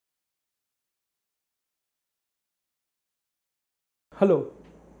Hello.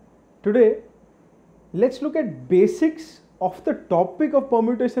 Today, let's look at basics of the topic of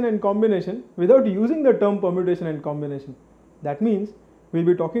permutation and combination without using the term permutation and combination. That means we'll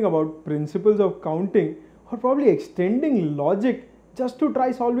be talking about principles of counting or probably extending logic just to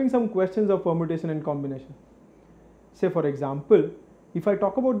try solving some questions of permutation and combination. Say for example, if I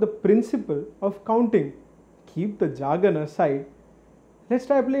talk about the principle of counting, keep the jargon aside, let's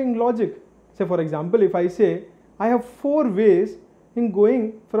try applying logic. Say for example, if I say I have 4 ways in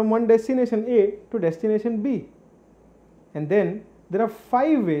going from one destination A to destination B, and then there are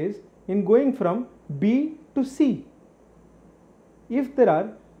 5 ways in going from B to C. If there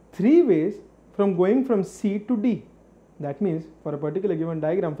are 3 ways from going from C to D, that means for a particular given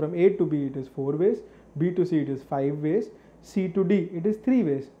diagram from A to B it is 4 ways, B to C it is 5 ways, C to D it is 3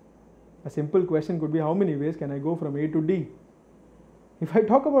 ways. A simple question could be, how many ways can I go from A to D? If I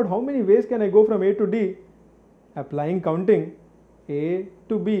talk about how many ways can I go from A to D, applying counting A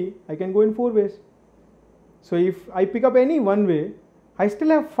to B, I can go in 4 ways. So if I pick up any one way, I still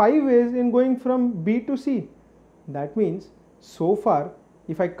have 5 ways in going from B to C. That means so far,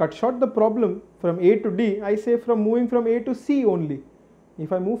 if I cut short the problem from A to D, I say from moving from A to C only.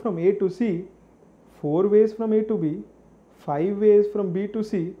 If I move from A to C, 4 ways from A to B, 5 ways from B to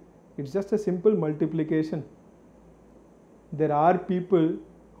C, it's just a simple multiplication. There are people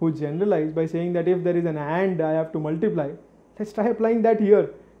who generalize by saying that if there is an AND, I have to multiply. Let's try applying that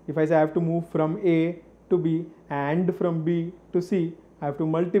here. If I say I have to move from A to B and from B to C, I have to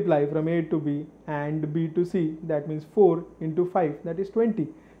multiply from A to B and B to C. That means 4 into 5, that is 20.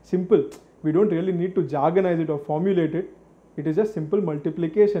 Simple. We don't really need to jargonize it or formulate it. It is just simple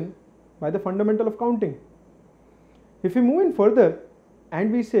multiplication by the fundamental of counting. If we move in further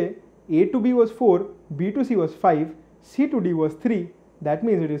and we say A to B was 4, B to C was 5, C to D was 3, that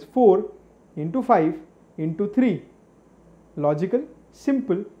means it is 4 into 5 into 3. Logical,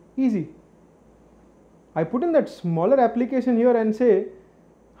 simple, easy. I put in that smaller application here and say,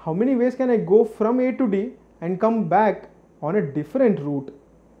 how many ways can I go from A to D and come back on a different route?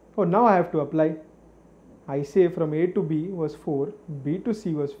 Oh, now I have to apply. I say from A to B was 4, B to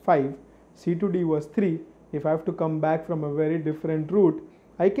C was 5, C to D was 3. If I have to come back from a very different route,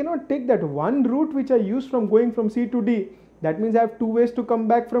 I cannot take that one route which I used from going from C to D. That means I have 2 ways to come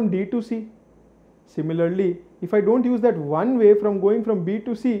back from D to C. Similarly, if I don't use that one way from going from B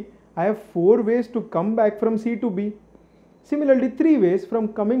to C, I have 4 ways to come back from C to B. Similarly, 3 ways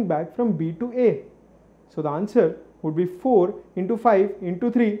from coming back from B to A. So the answer would be 4 into 5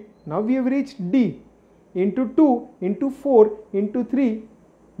 into 3. Now we have reached D. Into 2 into 4 into 3,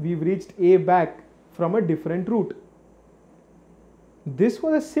 we've reached A back from a different route. This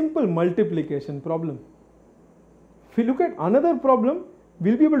was a simple multiplication problem. If we look at another problem,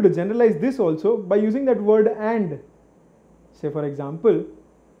 we'll be able to generalize this also by using that word AND. Say for example,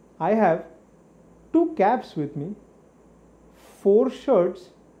 I have 2 caps with me, 4 shirts,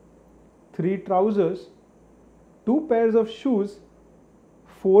 3 trousers, 2 pairs of shoes,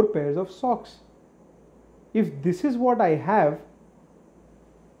 4 pairs of socks. If this is what I have,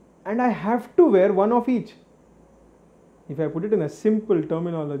 and I have to wear one of each. If I put it in a simple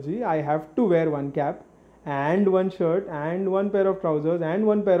terminology, I have to wear 1 cap and 1 shirt and 1 pair of trousers and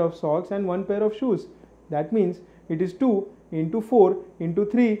 1 pair of socks and 1 pair of shoes. That means it is 2 into 4 into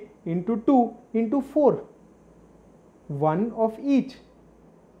 3 into 2 into 4. 1 of each.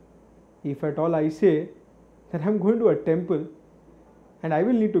 If at all I say that I am going to a temple and I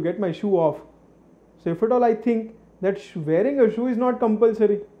will need to get my shoe off. So if at all I think that wearing a shoe is not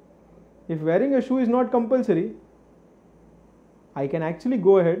compulsory. If wearing a shoe is not compulsory, I can actually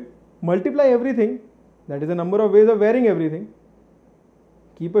go ahead, multiply everything, that is the number of ways of wearing everything,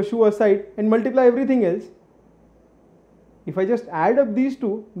 keep a shoe aside and multiply everything else. If I just add up these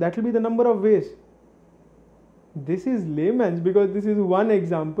two, that will be the number of ways. This is layman's because this is one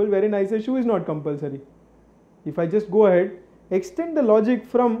example wherein I say shoe is not compulsory. If I just go ahead, extend the logic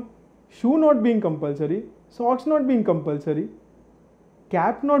from shoe not being compulsory, socks not being compulsory,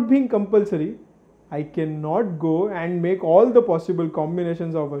 cap not being compulsory, I cannot go and make all the possible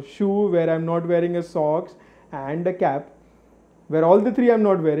combinations of a shoe where I am not wearing a socks and a cap, where all the 3 I am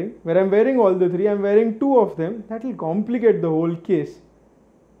not wearing, where I am wearing all the 3, I am wearing 2 of them. That will complicate the whole case.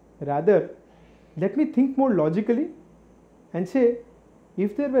 Rather, let me think more logically and say,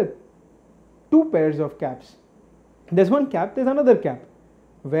 if there were 2 pairs of caps, there's 1 cap, there's another cap.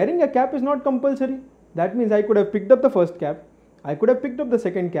 Wearing a cap is not compulsory. That means I could have picked up the first cap, I could have picked up the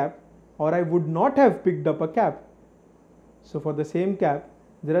second cap, or I would not have picked up a cap. So for the same cap,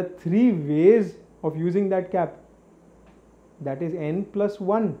 there are 3 ways of using that cap. That is n plus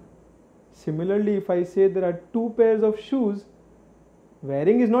 1. Similarly, if I say there are 2 pairs of shoes,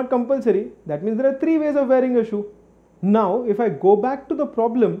 Wearing is not compulsory. That means there are 3 ways of wearing a shoe. Now, if I go back to the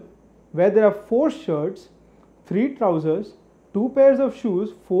problem where there are 4 shirts, 3 trousers, 2 pairs of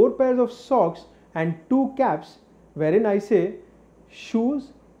shoes, 4 pairs of socks and 2 caps, wherein I say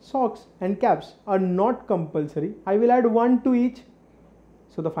shoes, socks and caps are not compulsory, I will add 1 to each.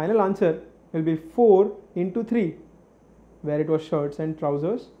 So the final answer will be 4 into 3, where it was shirts and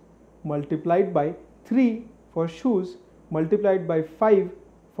trousers, multiplied by 3 for shoes, multiplied by 5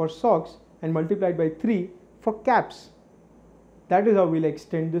 for socks and multiplied by 3 for caps. That is how we'll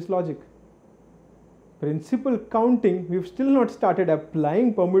extend this logic. Principal counting, we've still not started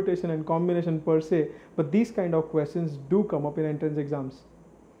applying permutation and combination per se, but these kind of questions do come up in entrance exams.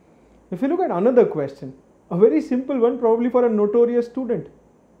 If you look at another question, a very simple one probably for a notorious student.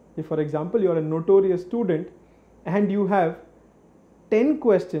 If for example you are a notorious student and you have 10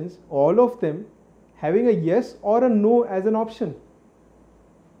 questions, all of them having a yes or a no as an option.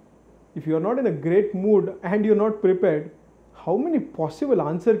 If you are not in a great mood and you're not prepared, how many possible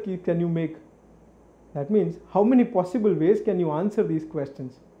answer keys can you make? That means how many possible ways can you answer these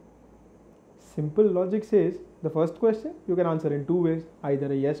questions? Simple logic says the first question you can answer in 2 ways,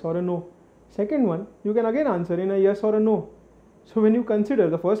 either a yes or a no. Second one you can again answer in a yes or a no. So when you consider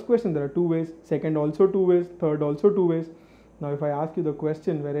the first question, there are 2 ways, second also 2 ways, third also 2 ways. Now if I ask you the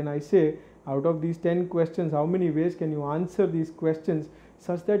question wherein I say out of these 10 questions, how many ways can you answer these questions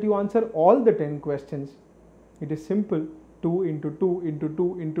such that you answer all the 10 questions? It is simple, 2 into 2 into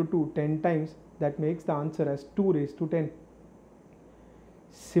 2 into 2, 10 times. That makes the answer as 2 raised to 10.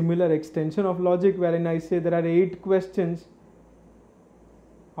 Similar extension of logic wherein I say there are 8 questions,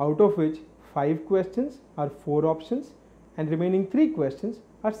 out of which 5 questions are 4 options and remaining 3 questions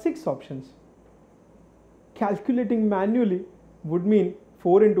are 6 options. Calculating manually would mean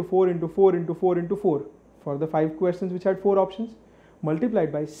 4 into 4 into 4 into 4 into 4 for the 5 questions which had 4 options,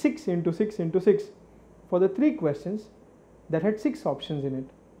 multiplied by 6 into 6 into 6 for the 3 questions that had 6 options in it.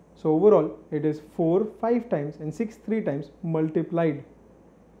 So overall it is 4 5 times and 6 3 times multiplied.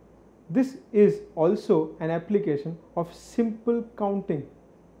 This is also an application of simple counting.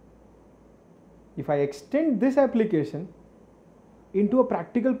 If I extend this application into a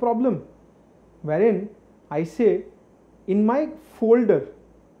practical problem wherein I say in my folder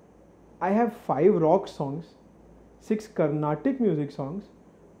I have 5 rock songs, 6 Carnatic music songs,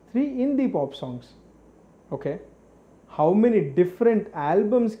 3 indie pop songs. Okay. How many different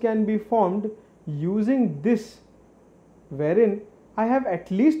albums can be formed using this, wherein I have at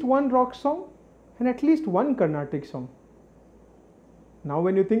least 1 rock song and at least 1 Carnatic song. Now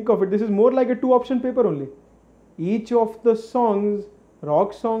when you think of it, this is more like a 2-option paper only. Each of the songs,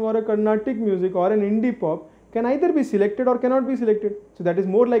 rock song or a Carnatic music or an indie pop, can either be selected or cannot be selected. So that is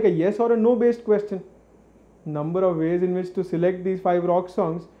more like a yes or a no based question. Number of ways in which to select these 5 rock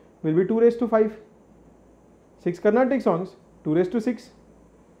songs will be 2 raised to 5. 6 Carnatic songs, 2 raised to 6.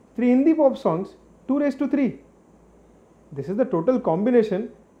 3 indie pop songs, 2 raised to 3. This is the total combination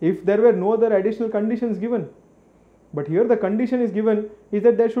if there were no other additional conditions given. But here the condition is given is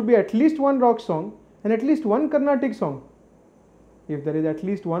that there should be at least 1 rock song and at least 1 Carnatic song. If there is at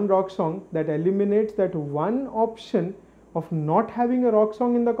least 1 rock song, that eliminates that one option of not having a rock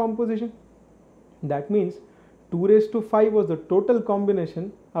song in the composition. That means 2 raised to 5 was the total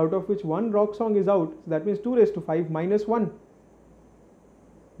combination, out of which 1 rock song is out. So that means 2 raised to 5 minus 1.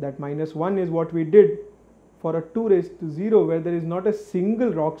 That minus 1 is what we did for a 2 raised to 0 where there is not a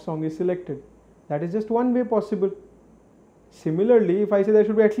single rock song is selected. That is just one way possible. Similarly, if I say there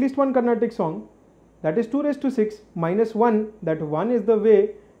should be at least 1 Carnatic song, that is 2 raised to 6 minus 1. That 1 is the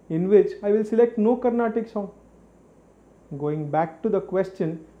way in which I will select no Carnatic song. Going back to the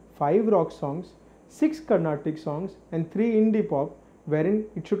question, 5 rock songs, 6 Carnatic songs and 3 indie pop, wherein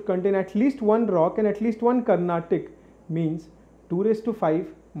it should contain at least 1 rock and at least 1 Carnatic, means 2 raised to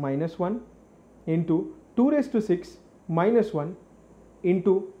 5 minus 1 into 2 raised to 6 minus 1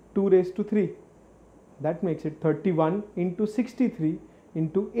 into 2 raised to 3. That makes it 31 into 63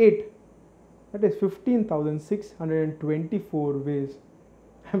 into 8. That is 15,624 ways.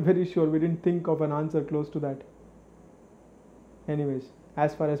 I'm very sure we didn't think of an answer close to that. Anyways,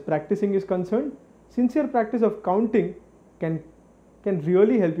 as far as practicing is concerned, sincere practice of counting can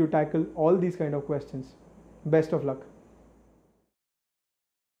really help you tackle all these kind of questions. Best of luck.